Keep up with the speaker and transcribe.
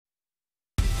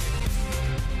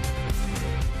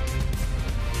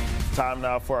time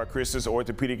now for our Christmas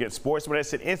Orthopedic and Sports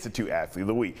Medicine Institute Athlete of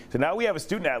the Week. So now we have a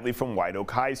student athlete from White Oak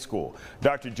High School.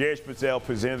 Dr. Jared Spitzel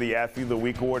presented the Athlete of the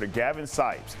Week award to Gavin.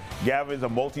 Gavin is a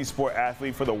multi-sport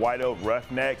athlete for the White Oak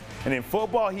Roughnecks, and in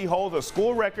football he holds a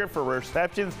school record for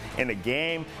receptions in a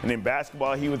game, and in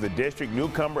basketball he was the district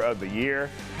newcomer of the year.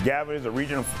 Gavin is a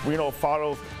regional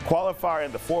finals qualifier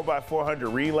in the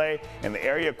 4x400 relay and the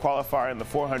area qualifier in the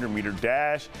 400-meter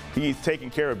dash. He's taking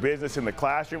care of business in the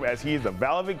classroom as he is the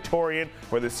valedictorian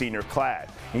for the senior class.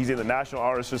 He's in the National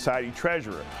Honor Society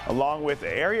treasurer, along with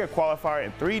the area qualifier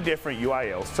in 3 different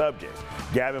UIL subjects.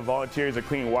 Gavin volunteers at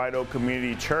Clean White Oak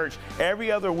Community Church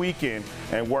every other weekend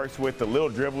and works with the Little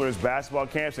Dribblers basketball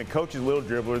camps and coaches Little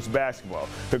Dribblers basketball.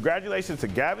 Congratulations to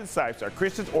Gavin Sipes, our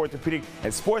Christian Orthopedic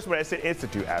and Sports Medicine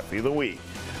Institute Athlete of the Week.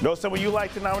 Know someone you'd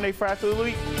like to nominate for Athlete of the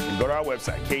Week? Go to our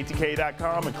website,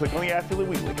 ktk.com, and click on the Athlete of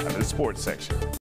the Week link under the sports section.